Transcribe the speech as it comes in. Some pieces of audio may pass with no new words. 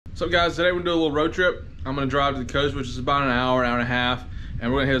So guys, today we're gonna do a little road trip. I'm gonna drive to the coast, which is about an hour and a half,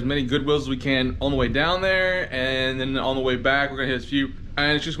 and we're gonna hit as many Goodwills as we can on the way down there, and then on the way back, we're gonna hit a few.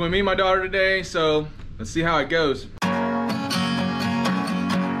 And it's just gonna be me and my daughter today, so let's see how it goes.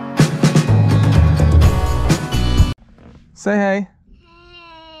 Say hey.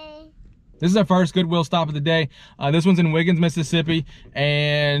 This is our first Goodwill stop of the day. This one's in Wiggins, Mississippi,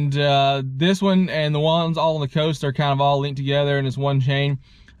 and this one and the ones all on the coast are kind of all linked together in this one chain.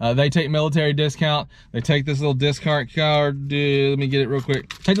 They take military discount. They take this little discount card. Let me get it real quick.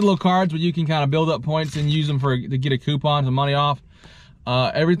 Take the little cards where you can kind of build up points and use them to get a coupon, some money off.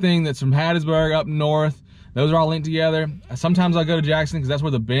 Everything that's from Hattiesburg up north, those are all linked together. Sometimes I'll go to Jackson because that's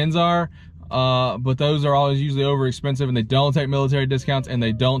where the bins are. But those are always usually over expensive, and they don't take military discounts, and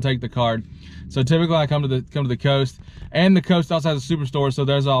they don't take the card. So typically I come to the coast, and the coast also has a superstore, so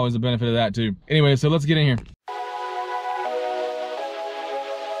there's always a benefit of that too. Anyway, so let's get in here.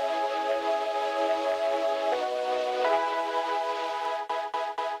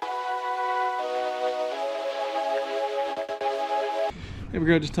 Hey,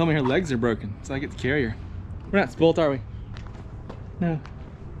 girl just told me her legs are broken, so I get to carry her. We're not spoilt, are we? No.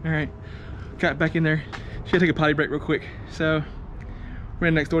 All right. Got back in there. She gotta take a potty break real quick. So we're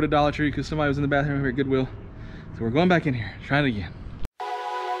in next door to Dollar Tree because somebody was in the bathroom here at Goodwill. So we're going back in here, trying it again.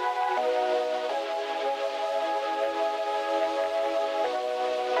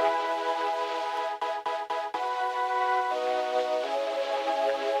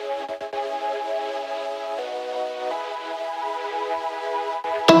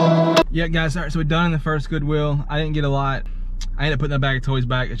 Yeah guys, all right, so we're done in the first Goodwill. I didn't get a lot. I ended up putting that bag of toys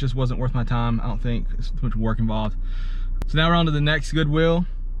back. It just wasn't worth my time, I don't think. It's too much work involved. So now we're on to the next Goodwill,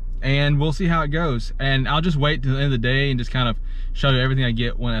 and we'll see how it goes. And I'll just wait till the end of the day and just kind of show you everything I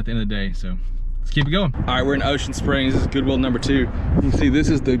get at the end of the day. So let's keep it going. All right, we're in Ocean Springs. This is Goodwill number 2. You can see this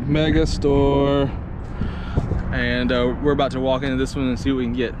is the mega store. And we're about to walk into this one and see what we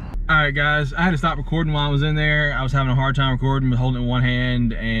can get. All right guys, I had to stop recording while I was in there. I was having a hard time recording with holding it in one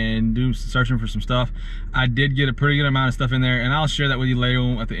hand and searching for some stuff. I did get a pretty good amount of stuff in there, and I'll share that with you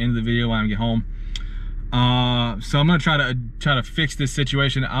later at the end of the video when I get home. So I'm gonna try to fix this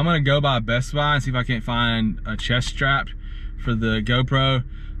situation. I'm gonna go by Best Buy and see if I can't find a chest strap for the GoPro,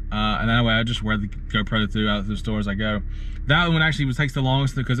 and that way I just wear the GoPro throughout the store as I go. That one actually takes the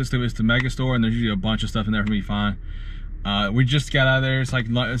longest because it's the mega store, and there's usually a bunch of stuff in there for me to find. We just got out of there. It's like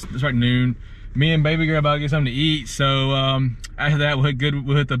noon. Me and baby girl about to get something to eat. So after that,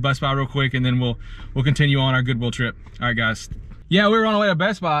 we'll hit the Best Buy real quick, and then we'll continue on our Goodwill trip. All right, guys. Yeah, we were on the way to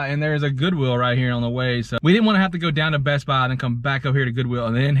Best Buy, and there's a Goodwill right here on the way. So we didn't want to have to go down to Best Buy and then come back up here to Goodwill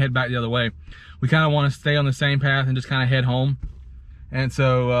and then head back the other way. We kind of want to stay on the same path and just kind of head home. And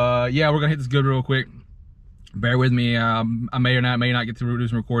so yeah, we're gonna hit this Goodwill real quick. Bear with me. I may or may not get to do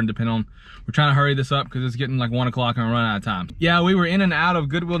some recording, depending on. We're trying to hurry this up because it's getting like 1 o'clock and we're running out of time. Yeah, we were in and out of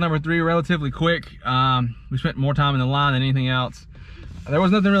Goodwill number 3 relatively quick. We spent more time in the line than anything else. There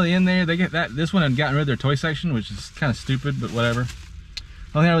was nothing really in there. This one had gotten rid of their toy section, which is kind of stupid, but whatever.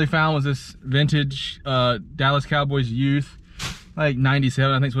 The only thing I really found was this vintage Dallas Cowboys youth, like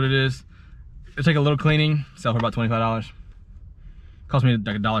 97, I think is what it is. It'll take a little cleaning, sell for about $25. Cost me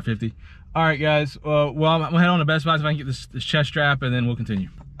like $1.50. All right, guys. Well, I'm gonna head on to Best Buy so I can get this chest strap, and then we'll continue.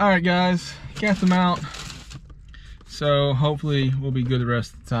 All right, guys. Got them out. So hopefully we'll be good the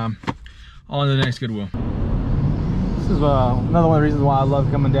rest of the time. On to the next Goodwill. This is another one of the reasons why I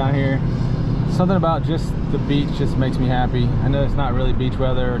love coming down here. Something about just the beach just makes me happy. I know it's not really beach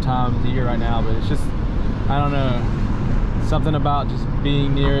weather or time of the year right now, but it's just, I don't know. Something about just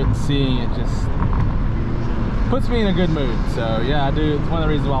being near it and seeing it just puts me in a good mood. So yeah, I do. It's one of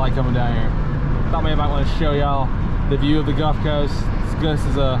the reasons why I like coming down here. Thought maybe I might want to show y'all the view of the Gulf Coast.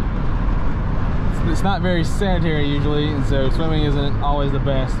 It's not very sanitary usually, and so swimming isn't always the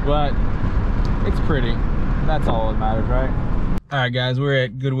best, but it's pretty. That's all that matters, right? All right, guys, we're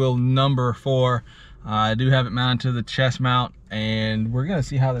at Goodwill number 4. I do have it mounted to the chest mount, and we're gonna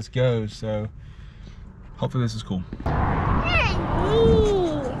see how this goes. So hopefully this is cool.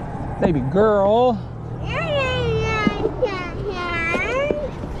 Baby girl.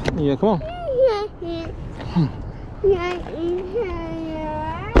 Yeah, come on.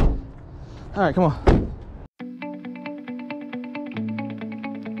 All right, come on.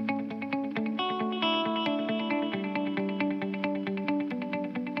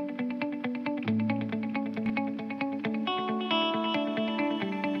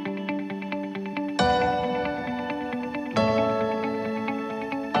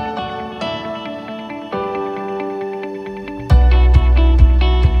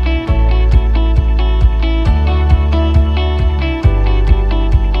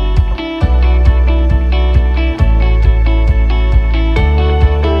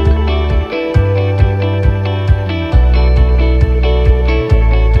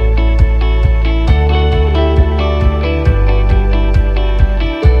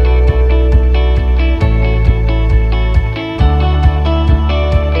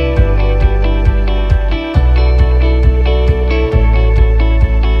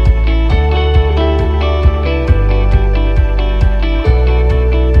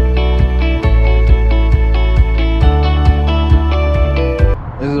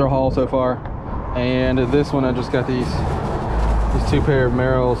 Goodwill so far. And this one I just got these 2 pair of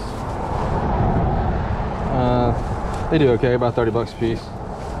Merrells. They do okay, about 30 bucks a piece.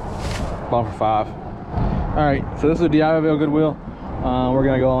 Bought them for 5. All right, so this is a DIY Goodwill. We're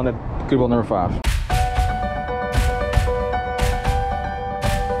gonna go on to Goodwill number 5.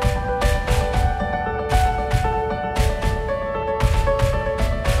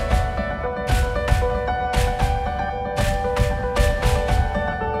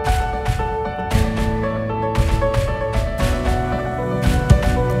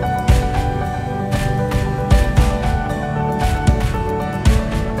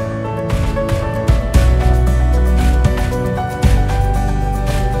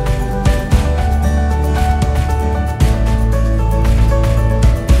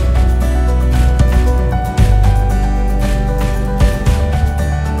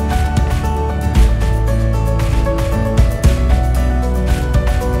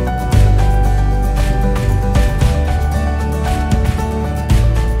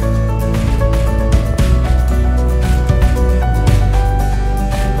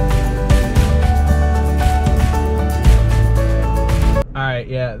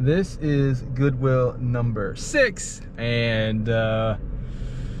 Yeah, this is Goodwill number 6, and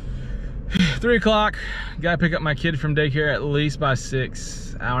 3 o'clock. Gotta pick up my kid from daycare at least by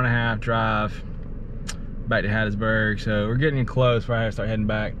 6. Hour-and-a-half drive back to Hattiesburg. So we're getting close before I have to start heading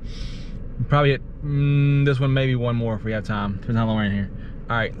back. Probably hit this one, maybe one more if we have time. Depends how long we're in here.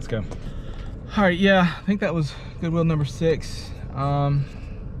 All right, let's go. All right, yeah, I think that was Goodwill number 6.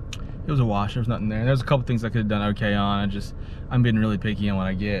 It was a wash. There was nothing there. There's a couple things I could have done okay on. I'm being really picky on what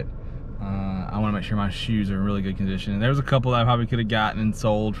I get. I want to make sure my shoes are in really good condition. And there was a couple that I probably could have gotten and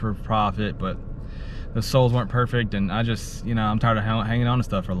sold for profit, but the soles weren't perfect, and I just, you know, I'm tired of hanging on to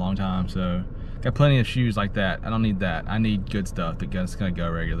stuff for a long time. So got plenty of shoes like that. I don't need that. I need good stuff that's gonna go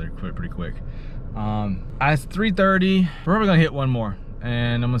regular pretty quick. It's 3:30. We're probably gonna hit one more,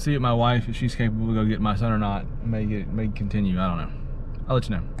 and I'm gonna see if my wife, if she's capable to go get my son or not. May continue. I don't know. I'll let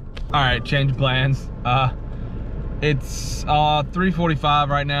you know. All right, change of plans. It's 3:45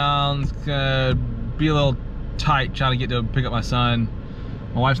 right now. It's gonna be a little tight trying to get to pick up my son.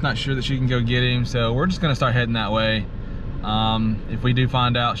 My wife's not sure that she can go get him, so we're just gonna start heading that way. If we do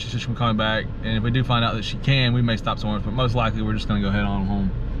find out she's just coming back, and if we do find out that she can, we may stop somewhere, but most likely we're just gonna go head on home.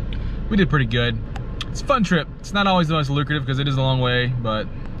 We did pretty good. It's a fun trip. It's not always the most lucrative because it is a long way, but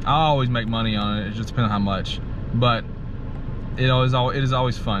I always make money on it. It just depends on how much, but it is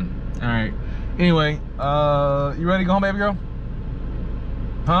always fun. All right. Anyway, you ready to go home, baby girl?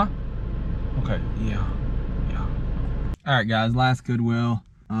 Huh? Okay. Yeah. All right, guys. Last Goodwill.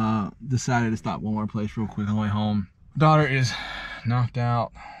 Decided to stop one more place real quick on the way home. Daughter is knocked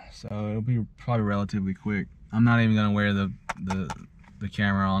out, so it'll be probably relatively quick. I'm not even gonna wear the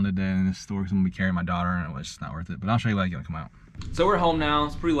camera on today in this store because I'm gonna be carrying my daughter, and it's just not worth it. But I'll show you when I get to come out. So we're home now.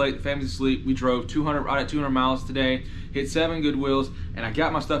 It's pretty late. The family's asleep. We drove right at 200 miles today. Hit 7 Goodwills, and I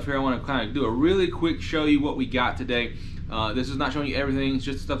got my stuff here. I want to kind of do a really quick show you what we got today. This is not showing you everything. It's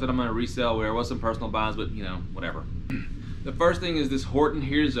just stuff that I'm going to resell. There was some personal buys, but you know, whatever. The first thing is this Horton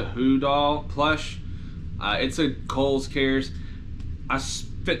Here's a Who doll plush. It's a Kohl's Cares. I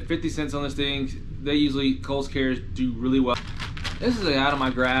spent 50 cents on this thing. Kohl's Cares do really well. This is an item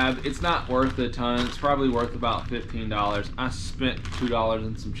I grabbed. It's not worth a ton. It's probably worth about $15. I spent $2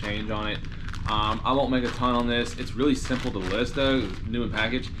 and some change on it. I won't make a ton on this. It's really simple to list though. It's new in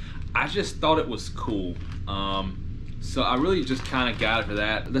package. I just thought it was cool. So I really just kind of got it for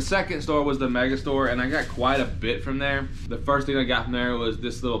that. The second store was the Mega Store, and I got quite a bit from there. The first thing I got from there was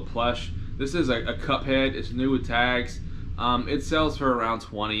this little plush. This is a Cuphead. It's new with tags. It sells for around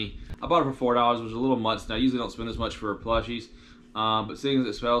 $20. I bought it for $4, which is a little much. Now I usually don't spend as much for plushies. But seeing as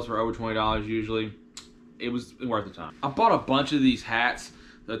it sells for over $20 usually, it was worth the time. I bought a bunch of these hats.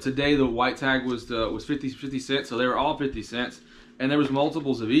 Today the white tag was 50 cents, so they were all 50 cents. And there was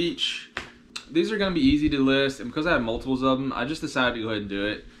multiples of each. These are gonna be easy to list, and because I have multiples of them, I just decided to go ahead and do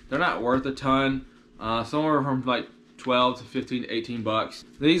it. They're not worth a ton. Somewhere from like 12 to 15 to 18 bucks.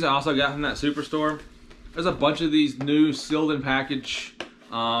 These I also got from that Superstore. There's a bunch of these new sealed in package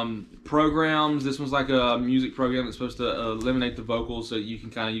programs. This one's like a music program that's supposed to eliminate the vocals so you can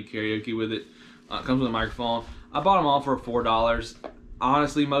kind of karaoke with it. It comes with a microphone. I bought them all for $4.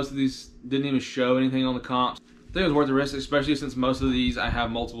 Honestly, most of these didn't even show anything on the comps. I think it was worth the risk, especially since most of these I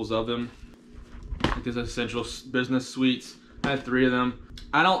have multiples of them. Like this Essential Business Suites. I had 3 of them.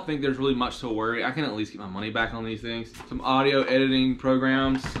 I don't think there's really much to worry. I can at least get my money back on these things. Some audio editing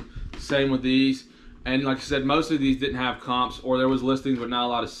programs. Same with these. And like I said, most of these didn't have comps, or there was listings but not a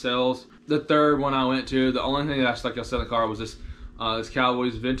lot of sales. The third one I went to, the only thing that I said in the car was this This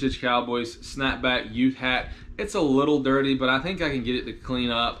Cowboys, vintage Cowboys snapback youth hat. It's a little dirty, but I think I can get it to clean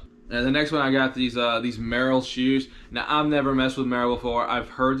up. And the next one, I got these Merrell shoes. Now, I've never messed with Merrell before. I've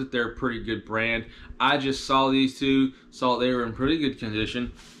heard that they're a pretty good brand. I just saw these two, saw they were in pretty good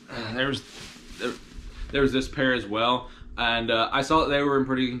condition. There's this pair as well, and I saw that they were in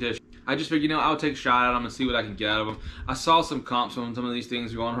pretty good condition. I just figured, you know, I'll take a shot at them and see what I can get out of them. I saw some comps on some of these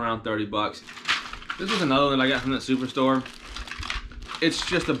things going around 30 bucks. This was another one that I got from the Superstore. It's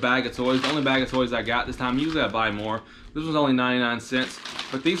just a bag of toys. The only bag of toys I got this time. Usually I buy more. This was only 99 cents.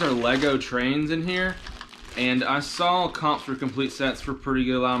 But these are Lego trains in here. And I saw comps for complete sets for pretty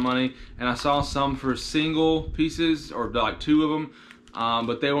good amount of money. And I saw some for single pieces, or like 2 of them.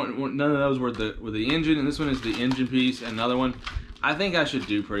 But they weren't, none of those were the engine. And this one is the engine piece. And another one. I think I should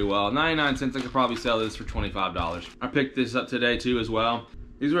do pretty well. 99 cents, I could probably sell this for $25. I picked this up today too as well.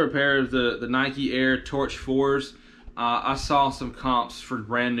 These were a pair of the Nike Air Torch 4s. I saw some comps for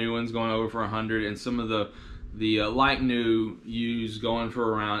brand new ones going over for 100, and some of the like new used going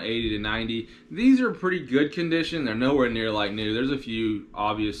for around 80 to 90. These are pretty good condition. They're nowhere near like new. There's a few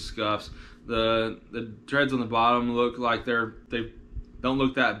obvious scuffs. The treads on the bottom look like they don't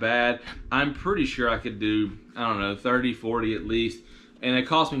look that bad. I'm pretty sure I could do, I don't know, 30, 40 at least. And it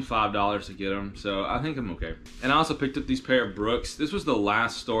cost me $5 to get them, so I think I'm okay. And I also picked up these pair of Brooks. This was the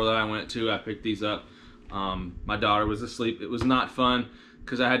last store that I went to. I picked these up. My daughter was asleep. It was not fun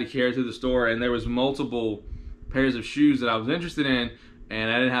because I had to carry her through the store, and there was multiple pairs of shoes that I was interested in, and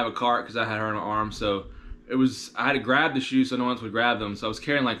I didn't have a cart because I had her on my arm, so I had to grab the shoes so no one else would grab them. So I was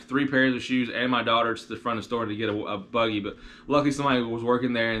carrying like 3 pairs of shoes and my daughter to the front of the store to get a buggy, but luckily somebody was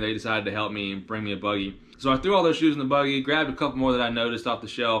working there and they decided to help me and bring me a buggy. So I threw all those shoes in the buggy, grabbed a couple more that I noticed off the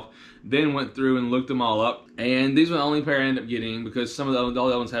shelf, then went through and looked them all up. And these were the only pair I ended up getting because some of the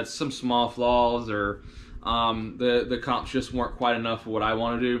other ones had some small flaws, or the comps just weren't quite enough for what I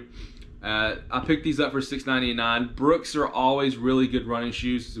want to do. I picked these up for $6.99. Brooks are always really good running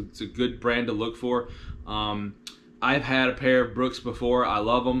shoes. It's a good brand to look for. I've had a pair of Brooks before. I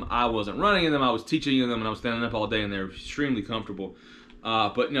love them. I wasn't running in them. I was teaching in them, and I was standing up all day, and they're extremely comfortable.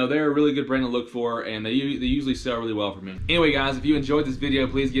 But no, they're a really good brand to look for, and they usually sell really well for me. Anyway, guys, if you enjoyed this video,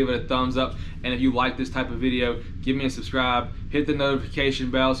 please give it a thumbs up. And if you like this type of video, give me a subscribe. Hit the notification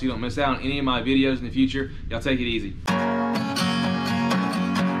bell so you don't miss out on any of my videos in the future. Y'all take it easy.